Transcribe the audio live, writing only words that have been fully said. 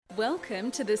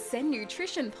Welcome to the Sen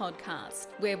Nutrition Podcast,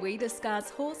 where we discuss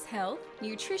horse health,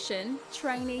 nutrition,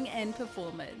 training and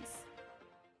performance.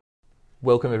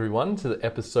 Welcome everyone to the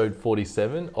episode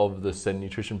 47 of the Sen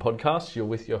Nutrition Podcast. You're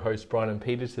with your host Brian and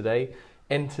Peter today,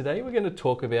 and today we're going to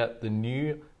talk about the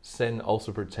new Sen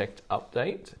Ulcer Protect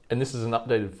update. And this is an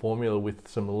updated formula with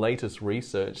some latest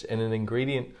research and an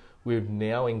ingredient we've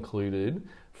now included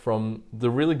from the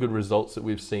really good results that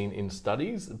we've seen in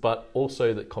studies, but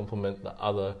also that complement the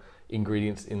other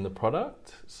ingredients in the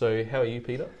product. So how are you,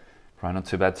 Peter? Right, not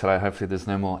too bad today. Hopefully there's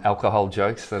no more alcohol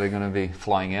jokes that are going to be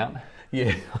flying out.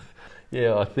 Yeah,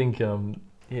 I think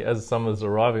as summer's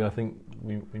arriving, I think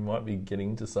we might be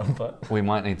getting to some, but we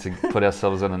might need to put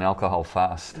ourselves on an alcohol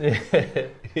fast.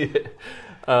 Yeah.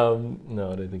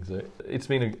 No, I don't think so. It's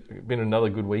been another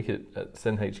good week at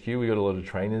Sen HQ. We got a lot of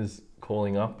trainers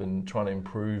calling up and trying to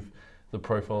improve the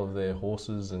profile of their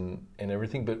horses and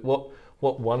everything. But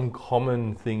what one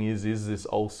common thing is this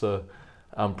ulcer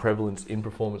prevalence in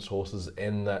performance horses,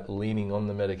 and that leaning on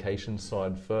the medication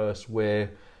side first, where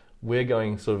we're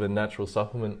going sort of a natural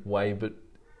supplement way. But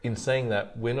in saying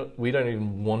that, we don't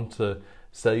even want to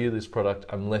sell you this product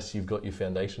unless you've got your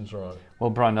foundations right.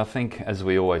 Well, Brian, I think, as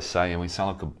we always say, and we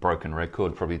sound like a broken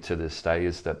record probably to this day,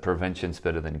 is that prevention's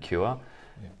better than cure.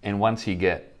 Yeah. And once you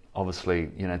get, obviously,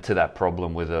 to that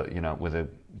problem with a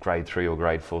grade 3 or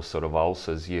grade 4 sort of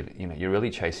ulcers, you're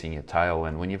really chasing your tail.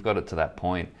 And when you've got it to that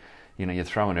point, you're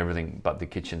throwing everything but the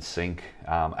kitchen sink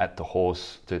at the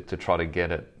horse to try to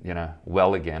get it,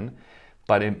 well again.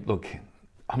 But look,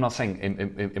 I'm not saying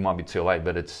it might be too late,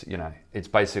 but it's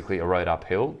basically a road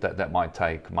uphill that might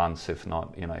take months, if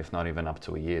not even up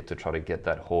to a year, to try to get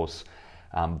that horse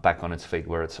back on its feet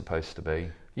where it's supposed to be.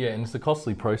 Yeah, and it's a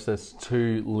costly process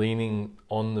too, leaning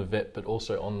on the vet, but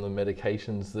also on the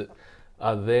medications that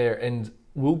are there. And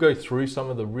we'll go through some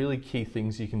of the really key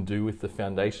things you can do with the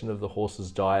foundation of the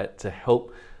horse's diet to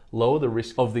help lower the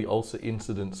risk of the ulcer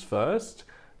incidence first.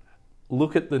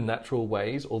 Look at the natural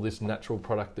ways, or this natural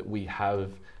product that we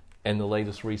have, and the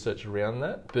latest research around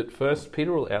that. But first,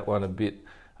 Peter will outline a bit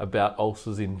about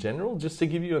ulcers in general, just to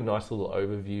give you a nice little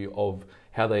overview of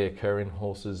how they occur in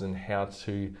horses and how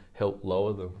to help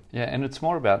lower them. Yeah, and it's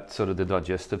more about sort of the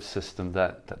digestive system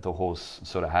that the horse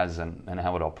sort of has and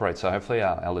how it operates. So hopefully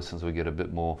our listeners will get a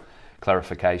bit more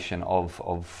clarification of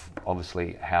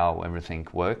obviously how everything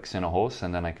works in a horse,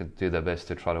 and then they could do their best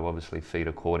to try to obviously feed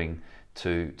according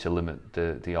to limit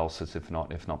the ulcers, if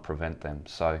not prevent them.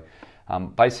 So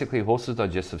basically, a horse's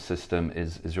digestive system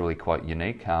is really quite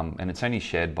unique, and it's only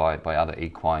shared by other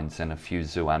equines and a few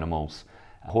zoo animals.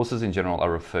 Horses in general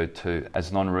are referred to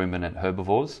as non-ruminant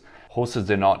herbivores. Horses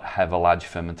do not have a large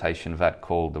fermentation vat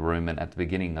called the rumen at the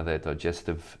beginning of their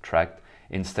digestive tract.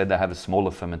 Instead, they have a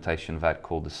smaller fermentation vat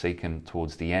called the cecum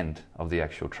towards the end of the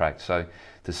actual tract. So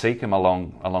the cecum,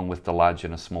 along with the large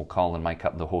and a small colon, make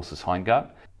up the horse's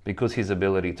hindgut. Because his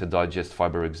ability to digest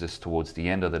fiber exists towards the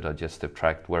end of the digestive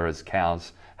tract, whereas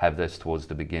cows have this towards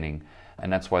the beginning.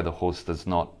 And that's why the horse does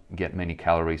not get many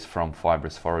calories from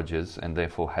fibrous forages, and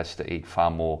therefore has to eat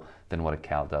far more than what a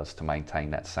cow does to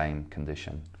maintain that same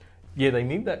condition. Yeah, they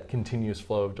need that continuous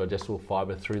flow of digestible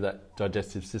fiber through that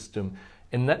digestive system.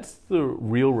 And that's the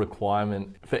real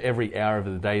requirement for every hour of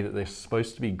the day, that they're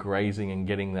supposed to be grazing and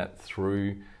getting that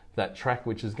through that track,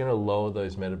 which is going to lower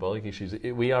those metabolic issues.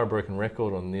 We are a broken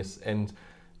record on this, and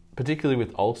particularly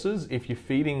with ulcers, if you're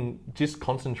feeding just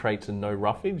concentrates and no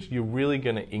roughage, you're really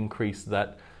going to increase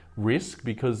that risk,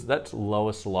 because that's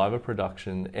lower saliva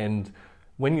production. And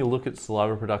when you look at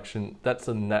saliva production, that's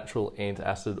a natural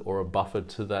antacid or a buffer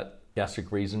to that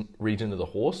gastric region of the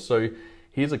horse. So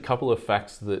here's a couple of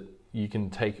facts that you can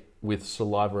take with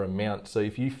saliva amount. So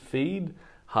if you feed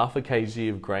half a kg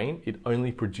of grain, it only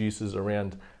produces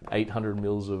around 800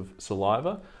 mils of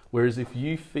saliva. Whereas if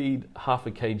you feed half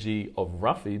a kg of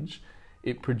roughage,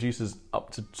 it produces up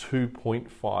to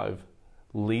 2.5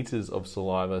 litres of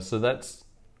saliva. So that's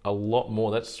a lot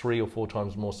more. That's 3 or 4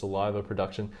 times more saliva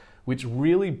production, which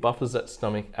really buffers that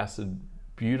stomach acid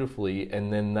beautifully.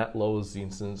 And then that lowers the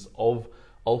incidence of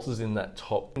ulcers in that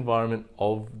top environment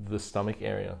of the stomach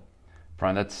area.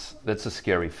 Brian, that's a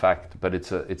scary fact, but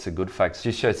it's a good fact. It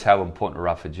just shows how important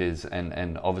roughage is,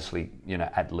 and obviously,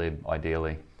 ad lib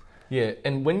ideally. Yeah,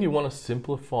 and when you want to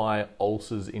simplify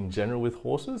ulcers in general with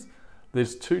horses,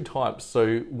 there's 2 types.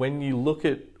 So when you look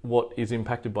at what is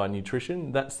impacted by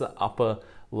nutrition, that's the upper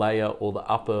layer or the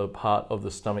upper part of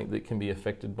the stomach that can be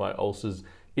affected by ulcers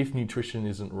if nutrition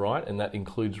isn't right, and that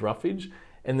includes roughage.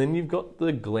 And then you've got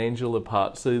the glandular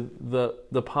part, so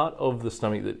the part of the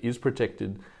stomach that is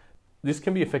protected. This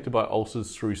can be affected by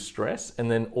ulcers through stress,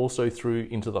 and then also through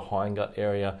into the hindgut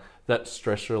area that's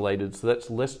stress related, so that's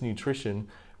less nutrition.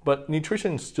 But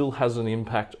nutrition still has an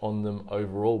impact on them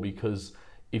overall, because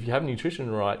if you have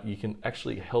nutrition right, you can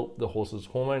actually help the horse's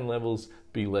hormone levels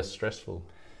be less stressful.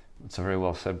 It's very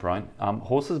well said, Brian.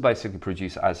 Horses basically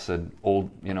produce acid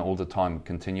all the time,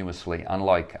 continuously,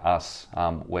 unlike us,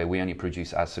 where we only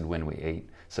produce acid when we eat.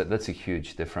 So that's a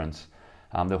huge difference.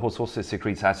 The horse also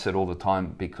secretes acid all the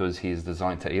time because he is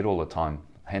designed to eat all the time.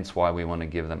 Hence why we want to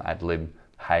give them ad lib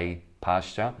hay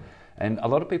pasture. And a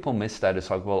lot of people miss that. It's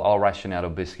like, well, I'll ration out a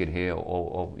biscuit here,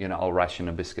 or I'll ration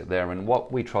a biscuit there. And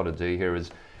what we try to do here is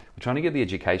we're trying to get the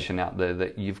education out there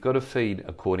that you've got to feed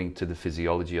according to the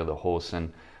physiology of the horse.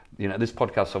 And this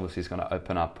podcast obviously is going to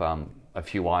open up a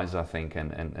few eyes, I think,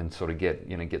 and sort of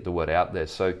get the word out there.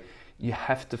 So you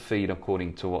have to feed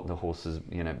according to what the horse has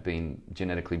been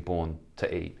genetically born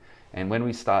to eat. And when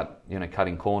we start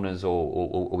cutting corners,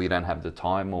 or we don't have the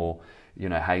time, or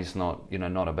hay's not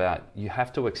about, you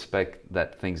have to expect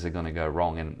that things are going to go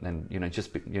wrong, and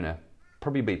just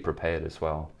probably be prepared as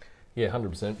well. Yeah,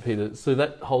 100%, Peter. So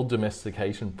that whole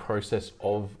domestication process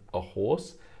of a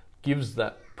horse gives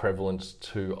that prevalence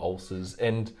to ulcers,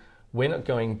 and we're not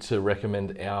going to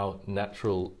recommend our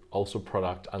natural ulcer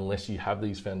product unless you have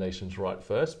these foundations right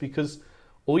first, because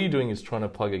all you're doing is trying to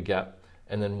plug a gap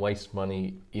and then waste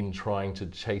money in trying to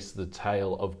chase the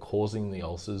tail of causing the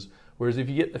ulcers. Whereas if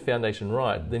you get the foundation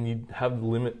right, then you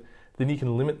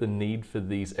can limit the need for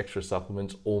these extra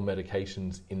supplements or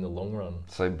medications in the long run.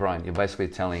 So Brian, you're basically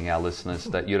telling our listeners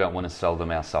that you don't want to sell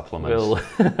them our supplements. Well,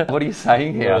 what are you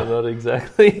saying here? No, not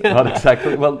exactly. Not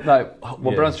exactly. Well, no,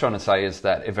 what Brian's trying to say is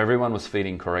that if everyone was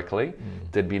feeding correctly,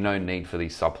 there'd be no need for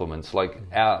these supplements. Like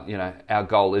our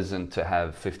goal isn't to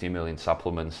have 50 million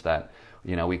supplements that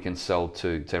we can sell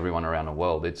to everyone around the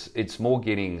world. It's more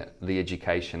getting the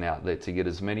education out there to get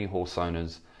as many horse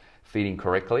owners feeding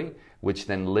correctly, which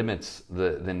then limits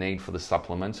the need for the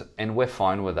supplements. And we're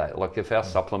fine with that. Like if our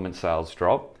supplement sales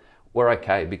drop, we're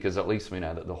okay, because at least we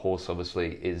know that the horse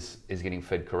obviously is getting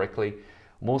fed correctly.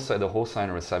 More so, the horse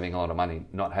owner is saving a lot of money,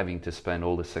 not having to spend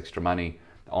all this extra money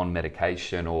on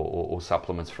medication or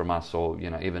supplements from us, or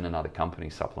even another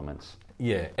company's supplements.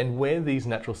 Yeah, and where these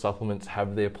natural supplements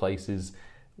have their places,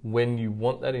 when you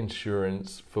want that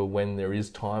insurance for when there is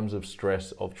times of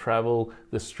stress of travel,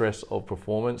 the stress of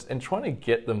performance, and trying to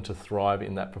get them to thrive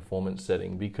in that performance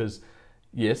setting. Because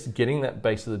yes, getting that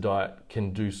base of the diet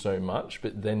can do so much,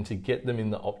 but then to get them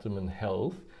in the optimum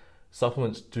health,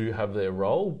 supplements do have their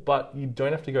role, but you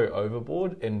don't have to go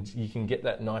overboard, and you can get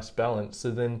that nice balance. So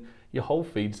then your whole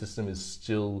feed system is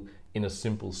still in a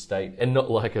simple state, and not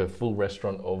like a full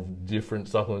restaurant of different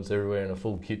supplements everywhere and a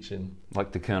full kitchen.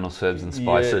 Like the Colonel's Herbs and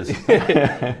Spices.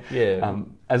 Yeah.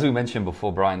 As we mentioned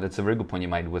before, Brian, that's a very good point you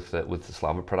made with the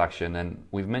saliva production, and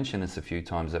we've mentioned this a few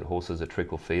times, that horses are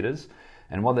trickle feeders.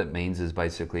 And what that means is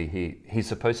basically he's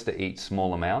supposed to eat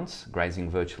small amounts, grazing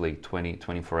virtually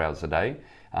 24 hours a day,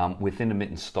 with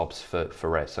intermittent stops for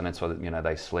rest. And that's why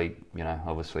they sleep,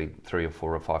 obviously 3 or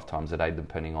 4 or 5 times a day,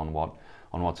 depending on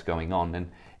what's going on. And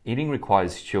eating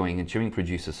requires chewing, and chewing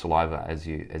produces saliva, as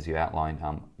you outlined,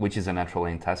 which is a natural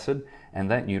antacid, and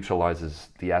that neutralizes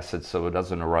the acid so it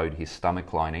doesn't erode his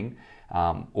stomach lining,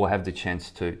 or have the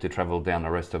chance to travel down the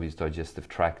rest of his digestive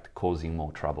tract, causing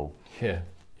more trouble. Yeah,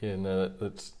 no,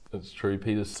 that's true,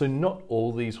 Peter. So not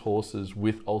all these horses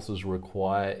with ulcers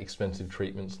require expensive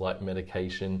treatments like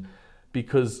medication,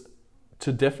 because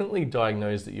to definitely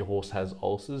diagnose that your horse has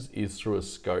ulcers is through a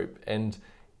scope. And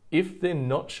if they're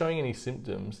not showing any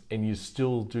symptoms and you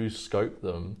still do scope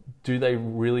them, do they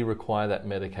really require that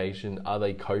medication? Are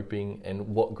they coping? And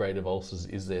what grade of ulcers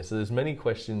is there? So there's many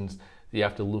questions that you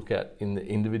have to look at in the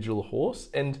individual horse.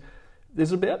 And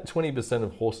there's about 20%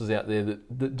 of horses out there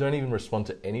that don't even respond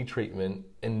to any treatment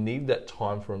and need that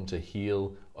time for them to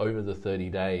heal over the 30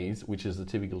 days, which is the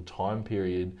typical time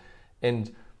period.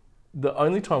 And the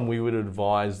only time we would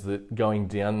advise that going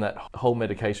down that whole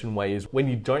medication way is when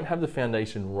you don't have the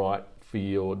foundation right for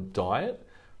your diet,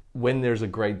 when there's a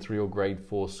grade 3 or grade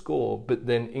 4 score, but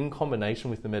then in combination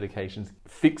with the medications,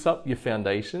 fix up your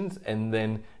foundations and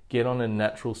then get on a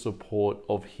natural support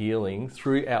of healing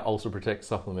through our Ulcer Protect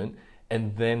supplement,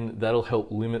 and then that'll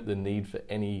help limit the need for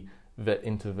any vet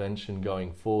intervention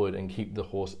going forward and keep the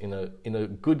horse in a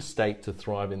good state to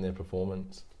thrive in their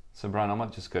performance. So Brian, I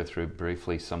might just go through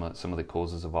briefly some of the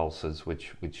causes of ulcers,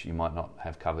 which you might not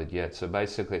have covered yet. So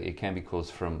basically, it can be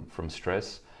caused from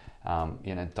stress,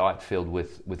 diet filled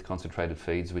with concentrated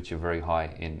feeds, which are very high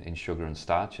in sugar and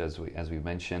starch, as we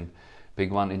mentioned.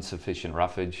 Big one, insufficient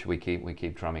roughage. We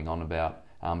keep drumming on about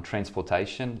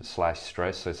transportation /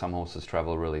 stress. So some horses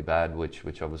travel really bad,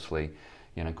 which obviously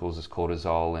causes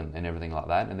cortisol and everything like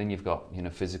that. And then you've got,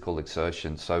 physical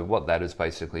exertion. So what that is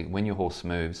basically, when your horse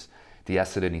moves, the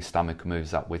acid in his stomach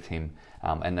moves up with him,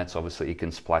 and that's obviously, it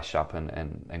can splash up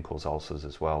and cause ulcers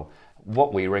as well.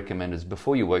 What we recommend is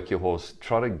before you work your horse,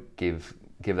 try to give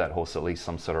that horse at least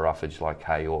some sort of roughage like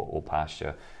hay or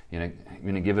pasture.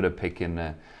 Give it a pick in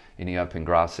the open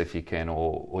grass if you can,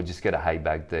 or just get a hay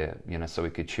bag there, so we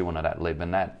could chew on it ad lib,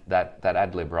 and that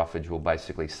ad lib roughage will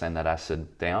basically send that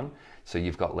acid down, so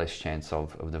you've got less chance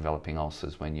of developing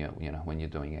ulcers when you're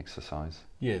doing exercise.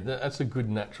 Yeah, that's a good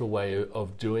natural way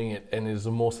of doing it, and is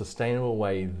a more sustainable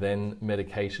way than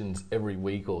medications every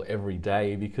week or every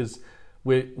day, because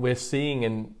we're seeing,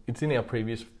 and it's in our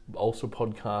previous ulcer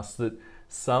podcast, that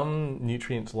some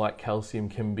nutrients like calcium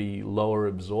can be lower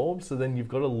absorbed, so then you've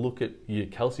got to look at your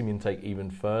calcium intake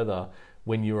even further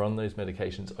when you're on those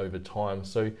medications over time.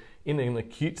 So in an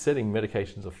acute setting,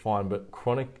 medications are fine, but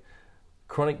chronic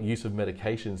use of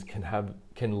medications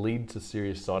can lead to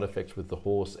serious side effects with the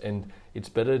horse, and it's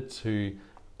better to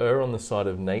err on the side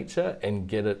of nature and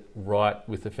get it right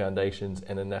with the foundations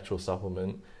and a natural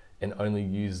supplement, and only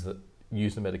use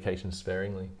the medication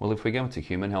sparingly. Well, if we go into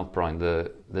human health, Brian,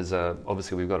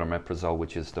 obviously we've got omeprazole,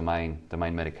 which is the main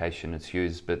medication it's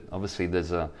used, but obviously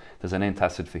there's an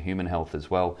antacid for human health as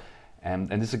well. And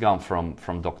this is going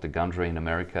from Dr. Gundry in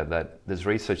America, that there's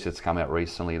research that's come out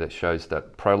recently that shows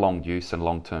that prolonged use and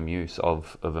long-term use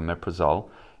of omeprazole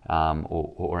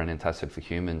or an antacid for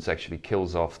humans actually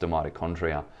kills off the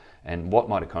mitochondria. And what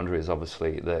mitochondria is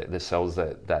obviously the cells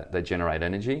that generate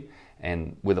energy.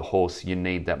 And with a horse, you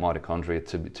need that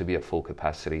mitochondria to be at full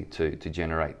capacity to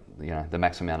generate the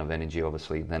maximum amount of energy,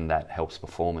 obviously, then that helps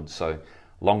performance. So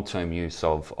long-term use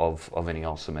of any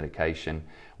ulcer medication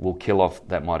will kill off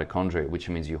that mitochondria, which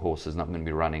means your horse is not going to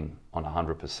be running on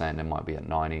 100%, it might be at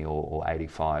 90 or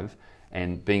 85.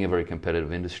 And being a very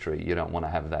competitive industry, you don't want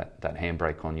to have that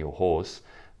handbrake on your horse.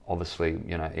 Obviously,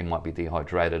 it might be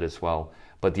dehydrated as well.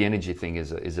 But the energy thing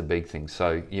is a big thing.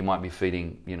 So you might be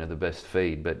feeding, the best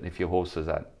feed, but if your horse is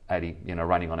at 80,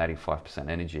 running on 85%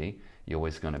 energy, you're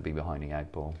always going to be behind the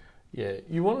 8 ball. Yeah,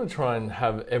 you want to try and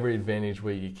have every advantage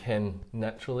where you can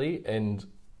naturally, and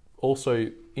also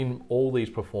in all these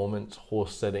performance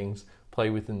horse settings,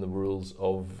 play within the rules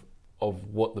of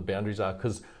what the boundaries are,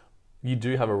 because you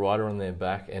do have a rider on their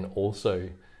back, and also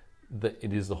that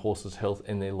it is the horse's health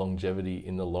and their longevity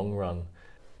in the long run.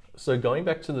 So going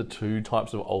back to the two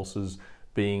types of ulcers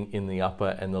being in the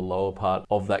upper and the lower part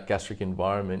of that gastric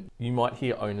environment, you might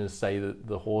hear owners say that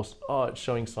the horse, it's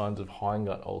showing signs of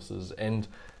hindgut ulcers, and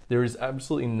there is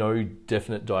absolutely no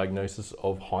definite diagnosis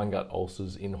of hindgut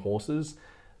ulcers in horses.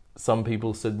 Some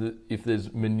people said that if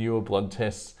there's manure blood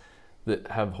tests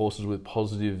that have horses with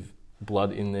positive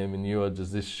blood in their manure,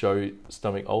 does this show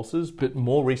stomach ulcers? But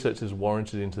more research is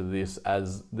warranted into this,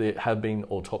 as there have been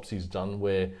autopsies done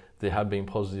where there have been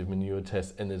positive manure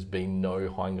tests and there's been no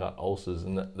hindgut ulcers,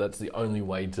 and that's the only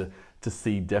way to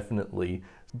see definitely.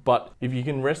 But if you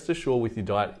can rest assured with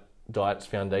your diet's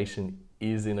foundation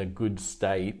is in a good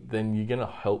state, then you're going to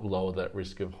help lower that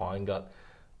risk of hindgut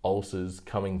ulcers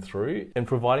coming through, and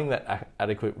providing that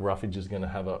adequate roughage is going to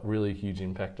have a really huge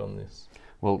impact on this.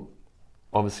 Well,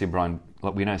 obviously, Brian,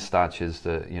 we know starch is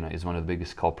one of the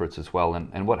biggest culprits as well.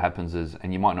 And what happens is,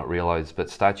 and you might not realise,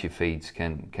 but starchy feeds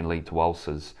can lead to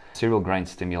ulcers. Cereal grains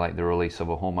stimulate the release of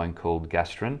a hormone called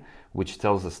gastrin, which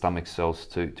tells the stomach cells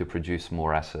to produce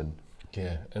more acid.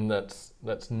 Yeah, and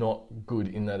that's not good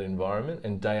in that environment.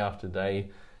 And day after day,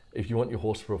 if you want your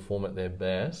horse to perform at their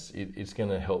best, it's going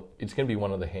to help. It's going to be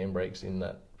one of the handbrakes in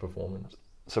that performance.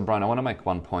 So Brian, I want to make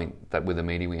one point that with the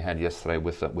meeting we had yesterday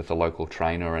with a local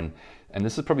trainer, and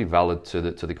this is probably valid to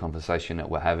the conversation that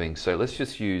we're having. So let's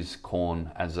just use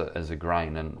corn as a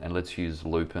grain, and let's use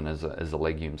lupin as a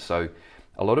legume. So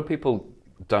a lot of people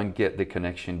don't get the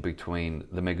connection between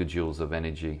the megajoules of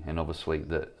energy and obviously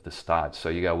the starch. So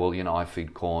you go, well, I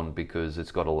feed corn because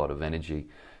it's got a lot of energy.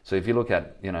 So if you look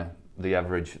at, the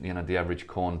average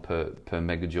corn per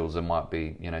megajoules, it might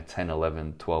be, 10,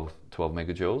 11, 12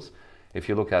 megajoules. If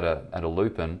you look at a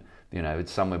lupin,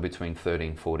 it's somewhere between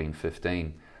 13, 14,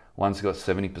 15. One's got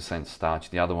 70%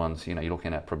 starch. The other one's, you're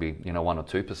looking at probably, 1 or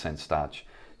 2% starch.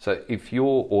 So if you're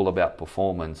all about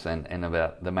performance and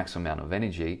about the maximum amount of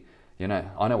energy,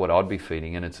 I know what I'd be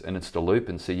feeding, and it's the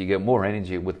lupin. So you get more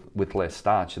energy with less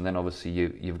starch, and then obviously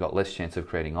you've got less chance of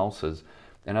creating ulcers.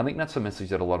 And I think that's a message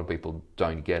that a lot of people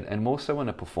don't get, and more so in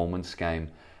a performance game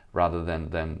rather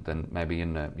than maybe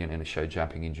in a show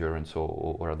jumping endurance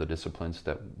or other disciplines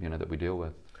that we deal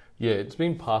with. Yeah, it's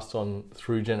been passed on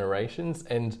through generations,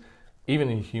 and even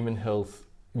in human health,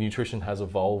 nutrition has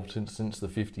evolved since the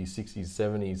 50s, 60s,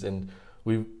 70s, and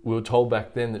we were told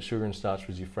back then that sugar and starch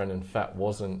was your friend and fat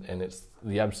wasn't, and it's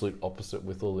the absolute opposite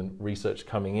with all the research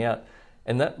coming out.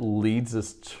 And that leads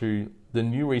us to the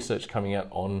new research coming out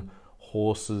on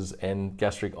horses and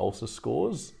gastric ulcer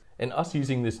scores. And us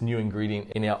using this new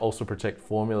ingredient in our Ulcer Protect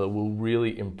formula will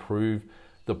really improve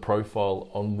the profile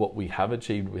on what we have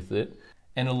achieved with it.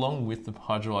 And along with the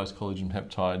hydrolyzed collagen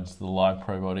peptides, the live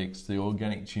probiotics, the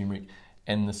organic turmeric,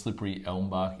 and the slippery elm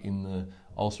bark in the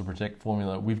Ulcer Protect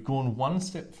formula, we've gone one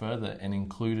step further and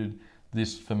included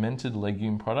this fermented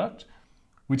legume product,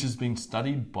 which has been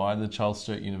studied by the Charles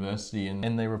Sturt University,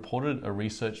 and they reported a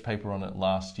research paper on it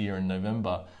last year in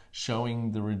November,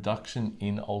 showing the reduction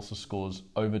in ulcer scores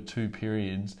over 2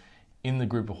 periods in the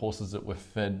group of horses that were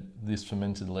fed this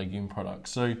fermented legume product.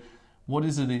 So what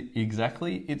is it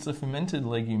exactly? It's a fermented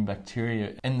legume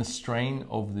bacteria, and the strain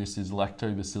of this is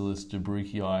Lactobacillus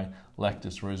delbrueckii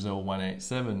lactis roselle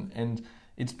 187, and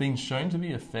it's been shown to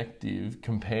be effective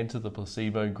compared to the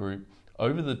placebo group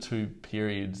over the 2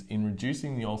 periods in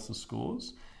reducing the ulcer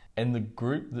scores, and the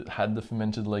group that had the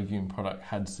fermented legume product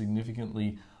had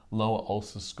significantly lower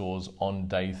ulcer scores on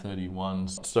day 31.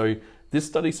 So this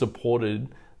study supported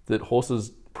that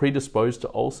horses predisposed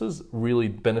to ulcers really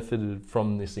benefited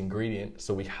from this ingredient,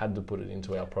 so we had to put it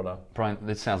into our product. Brian,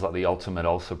 this sounds like the ultimate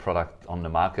ulcer product on the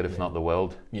market, if not the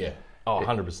world. Yeah. Oh,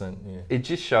 100%. Yeah. It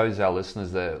just shows our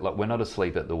listeners that we're not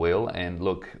asleep at the wheel, and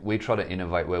look, we try to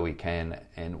innovate where we can.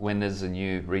 And when there's a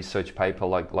new research paper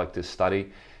like this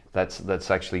study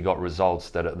that's actually got results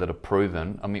that are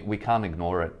proven, I mean, we can't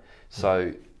ignore it.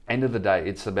 So end of the day,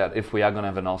 it's about, if we are going to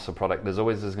have an ulcer product, there's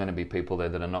going to be people there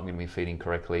that are not going to be feeding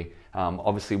correctly.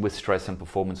 Obviously, with stress and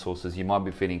performance horses, you might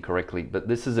be feeding correctly, but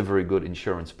this is a very good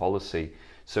insurance policy.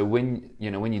 So when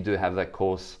you do have that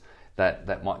course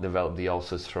that might develop the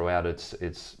ulcers throughout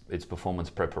its performance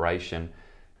preparation.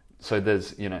 So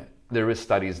there is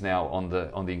studies now on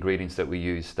the ingredients that we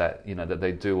use that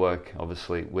they do work,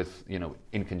 obviously, with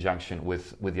in conjunction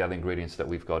with the other ingredients that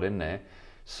we've got in there.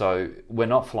 So we're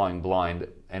not flying blind,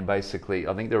 and basically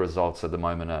I think the results at the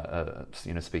moment are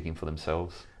speaking for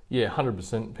themselves. Yeah,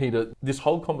 100%, Peter. This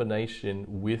whole combination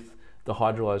with the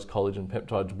hydrolyzed collagen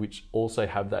peptides, which also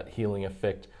have that healing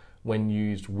effect when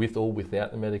used with or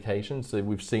without the medication. So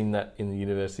we've seen that in the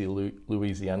University of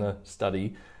Louisiana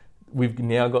study. We've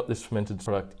now got this fermented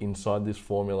product inside this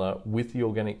formula with the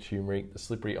organic turmeric, the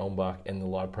slippery elm bark, and the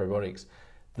live probiotics.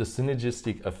 The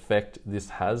synergistic effect this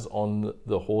has on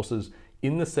the horses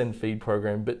in the Send Feed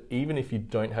program, but even if you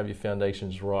don't have your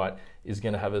foundations right, is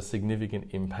going to have a significant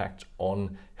impact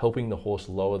on helping the horse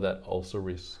lower that ulcer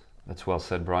risk. That's well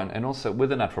said, Brian. And also with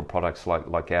the natural products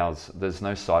like ours, there's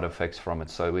no side effects from it.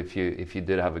 So if you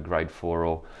did have a grade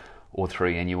 4 or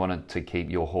 3 and you wanted to keep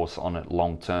your horse on it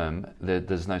long term,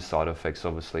 there's no side effects.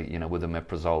 Obviously, with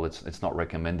omeprazole, it's not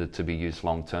recommended to be used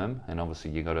long term, and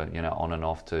obviously you got to on and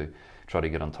off to try to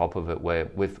get on top of it. Where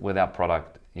with our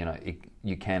product,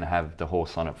 you can have the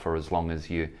horse on it for as long as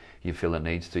you feel it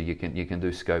needs to. You can do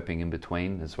scoping in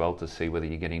between as well to see whether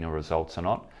you're getting the results or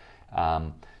not.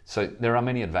 So there are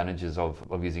many advantages of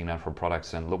using natural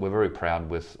products, and look, we're very proud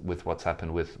with what's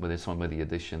happened with this one, with the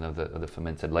addition of the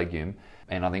fermented legume,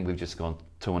 and I think we've just gone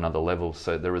to another level.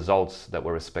 So the results that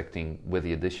we're expecting with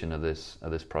the addition of this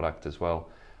product as well.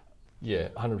 Yeah,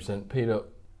 100%, Peter.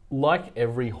 Like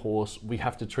every horse, we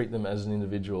have to treat them as an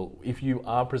individual. If you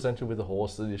are presented with a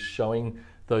horse that is showing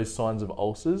those signs of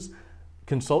ulcers,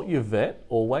 consult your vet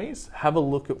always. Have a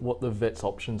look at what the vet's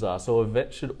options are. So a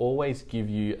vet should always give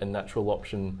you a natural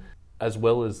option as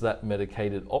well as that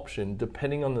medicated option,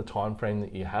 depending on the time frame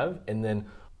that you have. And then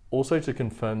also to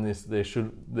confirm this, there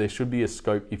should be a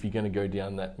scope if you're going to go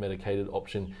down that medicated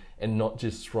option and not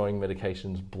just throwing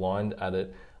medications blind at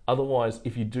it. Otherwise,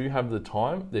 if you do have the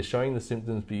time, they're showing the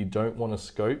symptoms, but you don't want to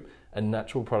scope, a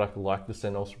natural product like the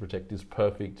Send Ulcer Protect is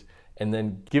perfect. And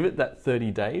then give it that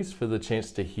 30 days for the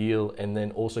chance to heal, and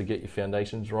then also get your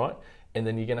foundations right. And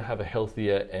then you're going to have a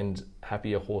healthier and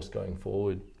happier horse going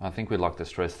forward. I think we'd like to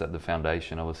stress that the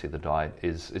foundation, obviously the diet,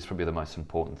 is probably the most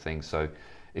important thing. So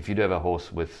if you do have a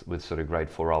horse with sort of grade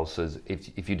 4 ulcers,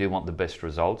 if you do want the best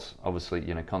results, obviously,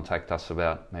 contact us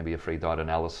about maybe a free diet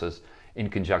analysis in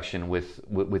conjunction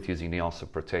with using the Ulcer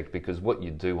Protect, because what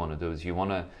you do want to do is you want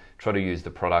to try to use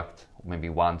the product maybe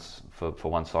once for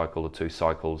 1 cycle or 2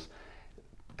 cycles,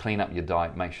 clean up your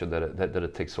diet, make sure that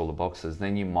it ticks all the boxes.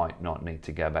 Then you might not need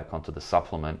to go back onto the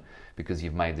supplement because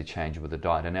you've made the change with the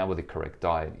diet. And now with the correct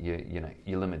diet,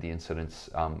 you limit the incidence,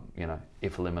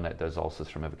 eliminate those ulcers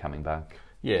from ever coming back.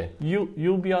 Yeah,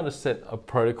 you'll be able to set a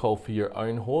protocol for your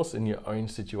own horse in your own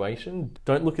situation.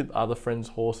 Don't look at other friends'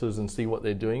 horses and see what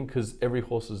they're doing, because every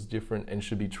horse is different and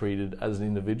should be treated as an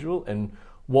individual. And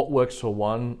what works for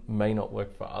one may not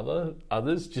work for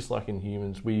others. Just like in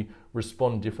humans, we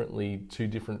respond differently to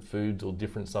different foods or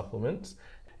different supplements.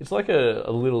 It's like a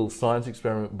little science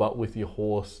experiment, but with your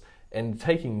horse, and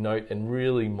taking note and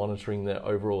really monitoring their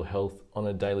overall health on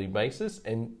a daily basis.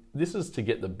 And this is to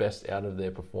get the best out of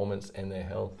their performance and their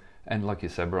health. And like you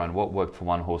said, Brian, what worked for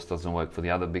one horse doesn't work for the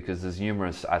other, because there's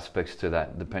numerous aspects to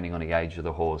that depending on the age of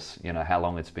the horse, how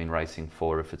long it's been racing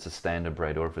for, if it's a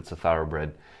standardbred or if it's a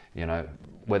thoroughbred,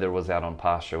 whether it was out on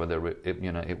pasture, whether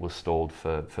it was stalled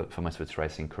for most of its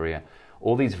racing career.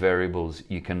 All these variables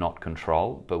you cannot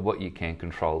control, but what you can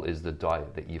control is the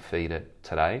diet that you feed it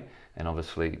today. And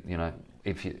obviously,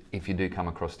 if you do come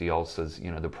across the ulcers,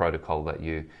 the protocol that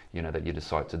you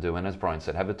decide to do. And as Brian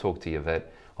said, have a talk to your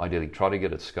vet. Ideally, try to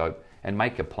get a scope and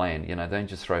make a plan. Don't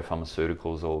just throw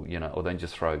pharmaceuticals or don't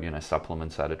just throw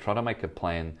supplements at it. Try to make a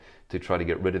plan to try to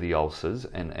get rid of the ulcers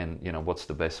and what's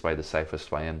the best way, the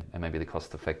safest way, and maybe the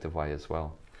cost-effective way as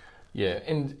well. Yeah,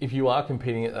 and if you are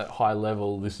competing at that high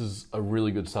level, this is a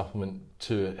really good supplement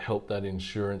to help that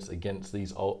insurance against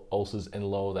these ulcers and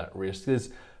lower that risk. There's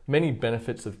many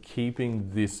benefits of keeping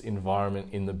this environment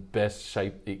in the best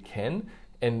shape it can,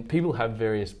 and people have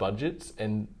various budgets,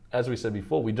 and as we said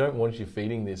before, we don't want you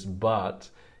feeding this, but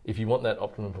if you want that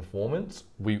optimum performance,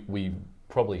 we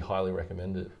probably highly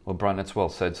recommend it. Well, Brian, that's well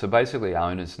said. So basically,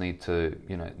 owners need to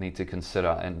consider,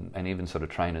 and even sort of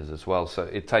trainers as well. So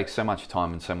it takes so much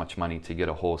time and so much money to get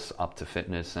a horse up to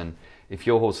fitness, and if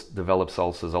your horse develops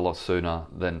ulcers a lot sooner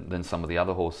than some of the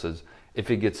other horses, if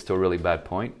it gets to a really bad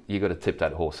point, you got to tip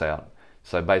that horse out.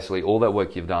 So basically, all that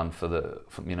work you've done for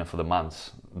the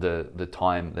months, the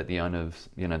time that the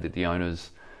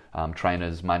owners,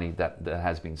 trainers, money that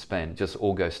has been spent, just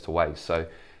all goes to waste. So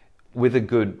with a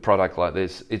good product like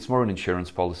this, it's more an insurance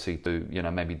policy to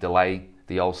maybe delay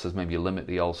the ulcers, maybe limit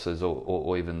the ulcers,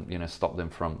 or even stop them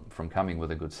from coming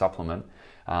with a good supplement.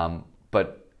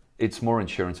 But it's more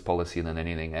insurance policy than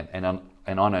anything. And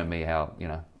I know me how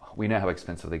we know how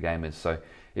expensive the game is. So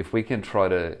if we can try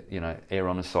to err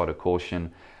on the side of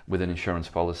caution with an insurance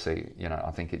policy,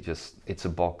 I think it's a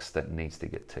box that needs to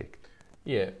get ticked.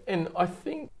 Yeah, and I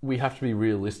think we have to be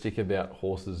realistic about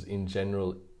horses in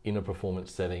general in a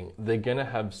performance setting. They're going to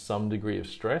have some degree of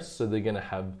stress, so they're going to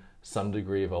have some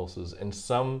degree of ulcers, and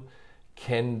some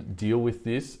can deal with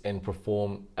this and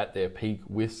perform at their peak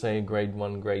with, say, a grade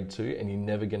 1, grade 2, and you're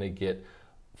never going to get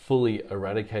fully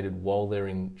eradicated while they're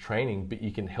in training, but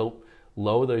you can help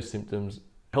lower those symptoms,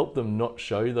 help them not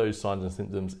show those signs and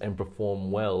symptoms and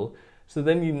perform well. So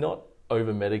then you're not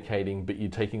over-medicating, but you're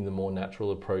taking the more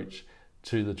natural approach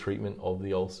to the treatment of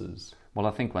the ulcers. Well,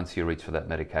 I think once you reach for that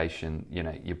medication,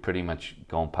 you're pretty much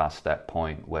gone past that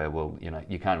point where,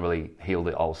 you can't really heal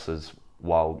the ulcers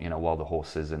while the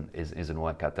horse isn't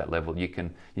work at that level. You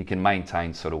can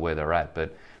maintain sort of where they're at,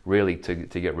 but really to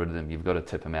get rid of them, you've got to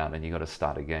tip them out and you've got to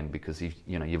start again, because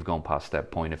you've gone past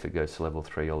that point if it goes to level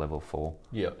 3 or level 4.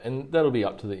 Yeah, and that'll be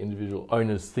up to the individual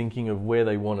owners thinking of where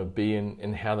they want to be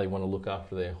and how they want to look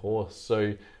after their horse.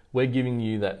 So we're giving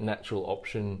you that natural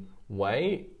option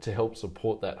way to help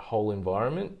support that whole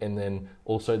environment, and then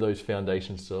also those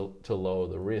foundations to lower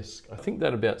the risk. I think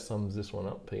that about sums this one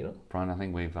up, Peter. Brian, I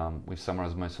think we've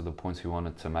summarised most of the points we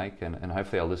wanted to make, and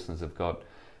hopefully our listeners have got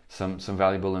some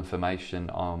valuable information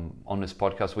on this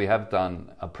podcast. We have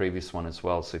done a previous one as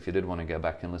well, so if you did want to go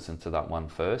back and listen to that one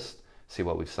first, see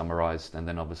what we've summarised, and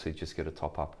then obviously just get a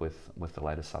top up with the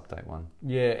latest update one.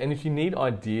 Yeah, and if you need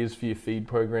ideas for your feed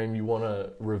program, you want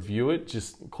to review it,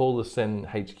 just call the SEN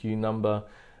HQ number.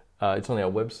 It's on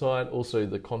our website. Also,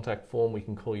 the contact form we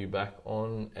can call you back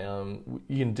on.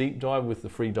 You can deep dive with the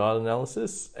free diet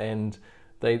analysis, and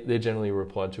they're generally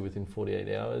replied to within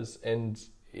 48 hours. And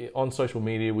on social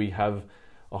media, we have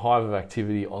a hive of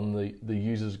activity on the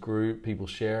users group, people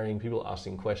sharing, people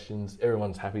asking questions.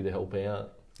 Everyone's happy to help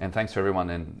out. And thanks to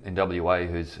everyone in WA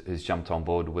who's jumped on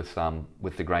board with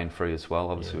the grain free as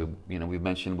well. Obviously, we've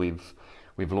mentioned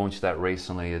we've launched that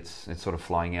recently. It's sort of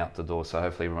flying out the door. So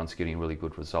hopefully everyone's getting really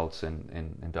good results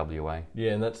in WA.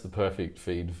 Yeah, and that's the perfect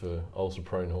feed for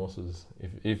ulcer-prone horses.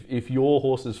 If your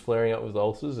horse is flaring up with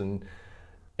ulcers and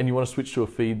you want to switch to a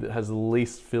feed that has the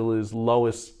least fillers,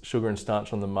 lowest sugar and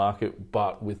starch on the market,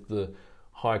 but with the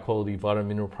high quality vitamin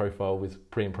mineral profile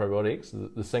with pre and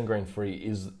probiotics, the SEN grain free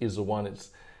is the one. It's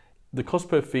the cost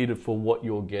per feed for what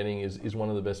you're getting is one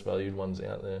of the best valued ones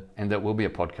out there. And that will be a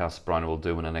podcast Brian will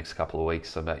do in the next couple of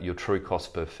weeks about your true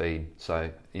cost per feed.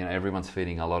 So, everyone's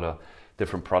feeding a lot of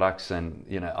different products, and,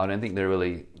 I don't think they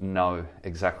really know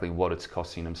exactly what it's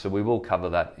costing them. So we will cover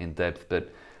that in depth,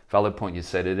 but valid point you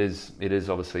said, it is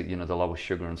obviously, the lowest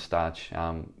sugar and starch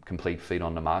complete feed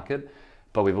on the market.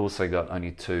 but we've also got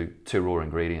only two raw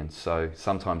ingredients. So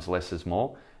sometimes less is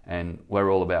more, and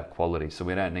we're all about quality. So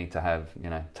we don't need to have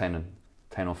 10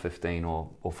 or 15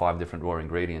 or 5 different raw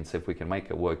ingredients. If we can make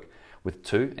it work with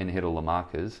 2 and hit all the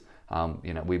markers,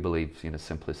 we believe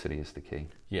simplicity is the key.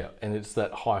 Yeah, and it's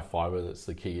that high fibre that's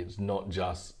the key. It's not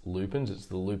just lupins, it's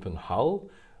the lupin hull.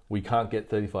 We can't get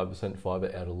 35% fibre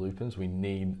out of lupins. We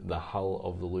need the hull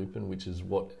of the lupin, which is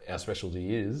what our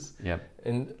specialty is. Yep.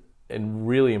 And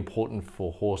really important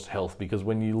for horse health, because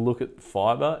when you look at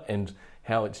fibre and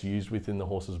how it's used within the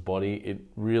horse's body, it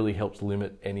really helps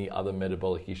limit any other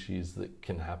metabolic issues that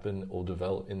can happen or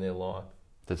develop in their life.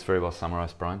 That's very well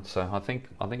summarised, Brian. So I think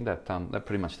that that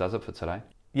pretty much does it for today.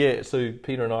 Yeah, so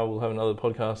Peter and I will have another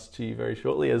podcast to you very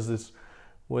shortly as this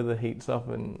weather heats up,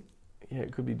 and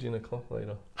it could be gin o'clock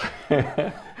later.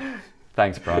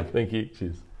 Thanks, Brian. Thank you.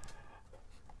 Cheers.